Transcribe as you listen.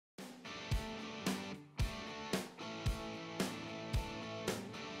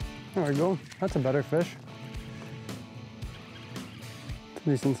There we go. That's a better fish.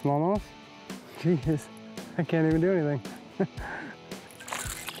 Decent smallmouth. Jeez, I can't even do anything.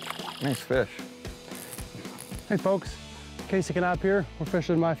 Nice fish. Hey folks, Casey Knaup here. We're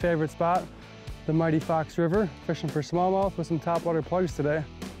fishing my favorite spot, the Mighty Fox River, fishing for smallmouth with some topwater plugs today.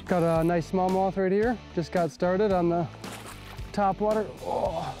 Got a nice smallmouth right here. Just got started on the topwater.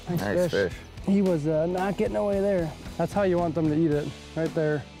 Oh, nice fish. He was not getting away there. That's how you want them to eat it, right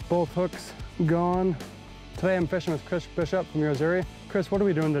there. Both hooks gone. Today I'm fishing with Chris Bishop from Missouri. Chris, what are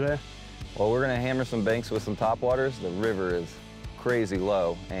we doing today? Well, we're gonna hammer some banks with some topwaters. The river is crazy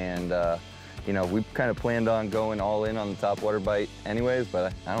low, and you know, we kind of planned on going all in on the topwater bite anyways,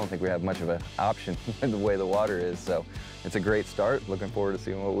 but I don't think we have much of an option with the way the water is. So it's a great start. Looking forward to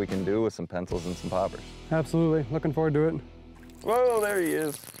seeing what we can do with some pencils and some poppers. Absolutely, looking forward to it. Whoa, there he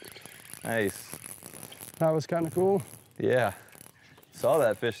is. Nice. That was kind of cool. Yeah, saw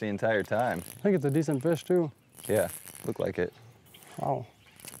that fish the entire time. I think it's a decent fish too. Yeah, looked like it. Wow.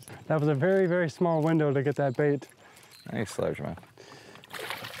 That was a very, very small window to get that bait. Nice largemouth.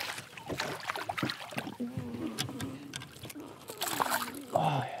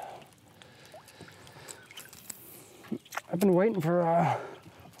 Oh, yeah. I've been waiting for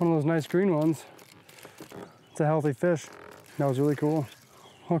one of those nice green ones. It's a healthy fish. That was really cool.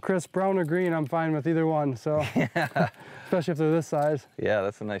 Well, Chris, brown or green, I'm fine with either one, so. Yeah. Especially if they're this size. Yeah,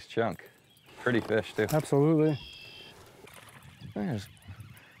 that's a nice chunk. Pretty fish, too. Absolutely. There's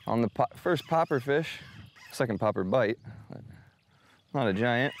on the first popper fish, second popper bite. Not a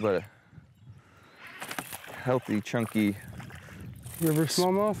giant, but a healthy, chunky river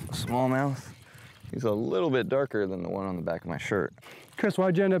smallmouth? Smallmouth. He's a little bit darker than the one on the back of my shirt. Chris,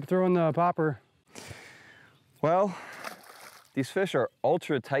 why'd you end up throwing the popper? Well, these fish are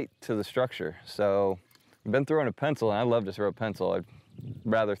ultra tight to the structure. So I've been throwing a pencil, and I love to throw a pencil. I'd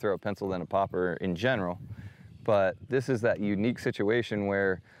rather throw a pencil than a popper in general. But this is that unique situation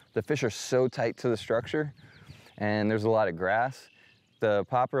where the fish are so tight to the structure and there's a lot of grass. The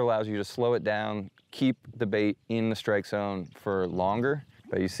popper allows you to slow it down, keep the bait in the strike zone for longer.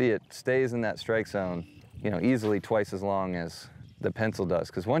 But you see it stays in that strike zone, you know, easily twice as long as the pencil does.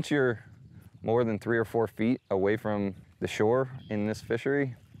 Because once you're more than 3 or 4 feet away from the shore in this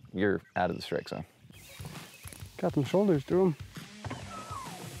fishery, you're out of the strike zone. Got some shoulders to him.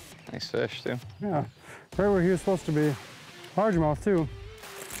 Nice fish too. Yeah, right where he was supposed to be. Largemouth too.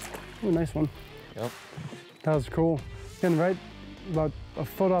 Ooh, nice one. Yep. That was cool. Getting right about a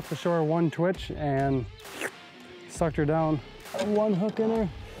foot off the shore, one twitch, and sucked her down. One hook in her.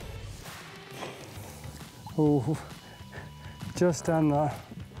 Ooh, just on the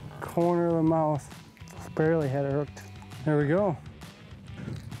corner of the mouth. Barely had it hooked. There we go.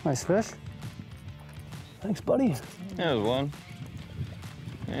 Nice fish. Thanks, buddy. There's one.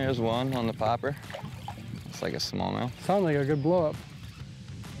 There's one on the popper. It's like a smallmouth. Sounds like a good blow up.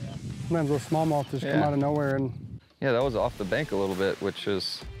 Sometimes those smallmouth just come out of nowhere and. Yeah, that was off the bank a little bit, which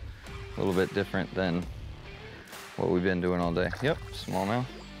is a little bit different than what we've been doing all day. Yep, smallmouth.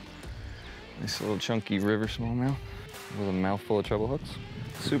 Nice little chunky river smallmouth with a mouthful of treble hooks.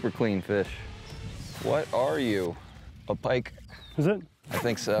 Super clean fish. What are you? A pike? Is it? I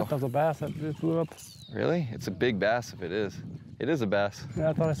think so. That was a bass that just blew up. Really? It's a big bass if it is. It is a bass. Yeah,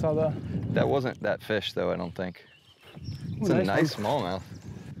 I thought I saw that. That wasn't that fish though, I don't think. It's Ooh, a nice smallmouth.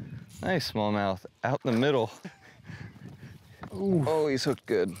 Nice smallmouth out in the middle. Ooh. Oh, he's hooked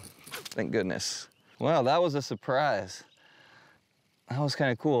good. Thank goodness. Wow, that was a surprise. That was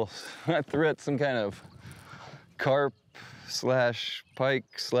kind of cool. I threw at some kind of carp slash pike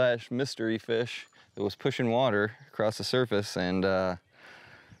slash mystery fish that was pushing water across the surface, and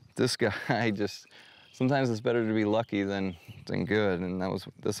this guy just, sometimes it's better to be lucky than good, and that was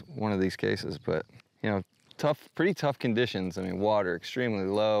one of these cases. But you know, pretty tough conditions. I mean, water extremely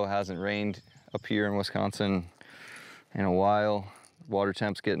low, hasn't rained up here in Wisconsin in a while. Water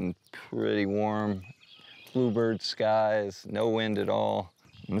temps getting pretty warm, bluebird skies, no wind at all.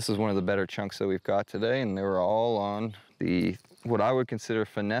 And this is one of the better chunks that we've got today, and they were all on the, what I would consider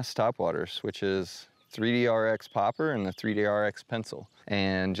finesse topwaters, which is 3DRX popper and the 3DRX pencil.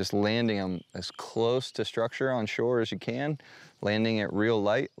 And just landing them as close to structure on shore as you can, landing it real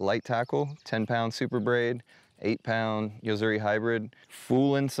light tackle, 10-pound super braid, 8-pound Missouri hybrid,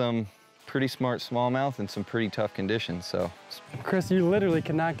 fooling some pretty smart smallmouth in some pretty tough conditions. So, Chris, you literally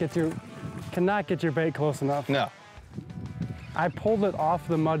cannot get your bait close enough. No. I pulled it off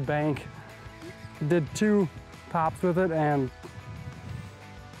the mud bank, did 2 pops with it, and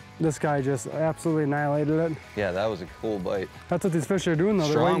this guy just absolutely annihilated it. Yeah, that was a cool bite. That's what these fish are doing though.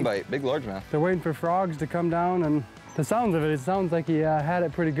 Strong bite, big largemouth. They're waiting for frogs to come down and The sounds of it, it sounds like he had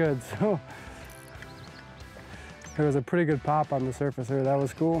it pretty good. So there was a pretty good pop on the surface there. That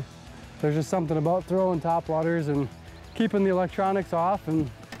was cool. There's just something about throwing topwaters and keeping the electronics off and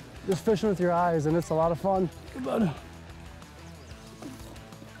just fishing with your eyes, and it's a lot of fun. Good bud.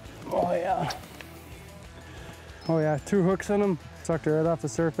 Oh yeah. Oh yeah, 2 hooks in them. Sucked it right off the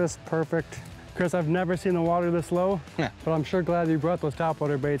surface, perfect. Chris, I've never seen the water this low, but I'm sure glad you brought those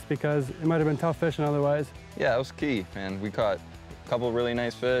topwater baits because it might have been tough fishing otherwise. Yeah, it was key, man. We caught a couple really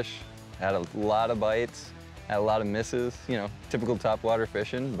nice fish, had a lot of bites, had a lot of misses, you know, typical topwater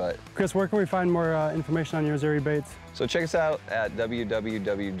fishing, but... Chris, where can we find more information on your Zuri baits? So check us out at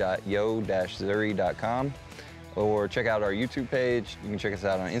www.yo-zuri.com or check out our YouTube page. You can check us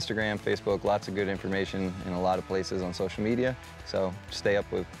out on Instagram, Facebook, lots of good information in a lot of places on social media. So stay up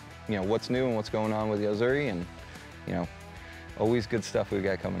with, you know, what's new and what's going on with Yo Zuri, and, you know, always good stuff we've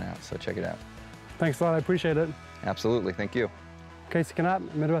got coming out, so check it out. Thanks a lot, I appreciate it. Absolutely, thank you. Casey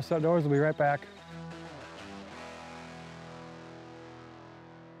Knaup, Midwest Outdoors, will be right back.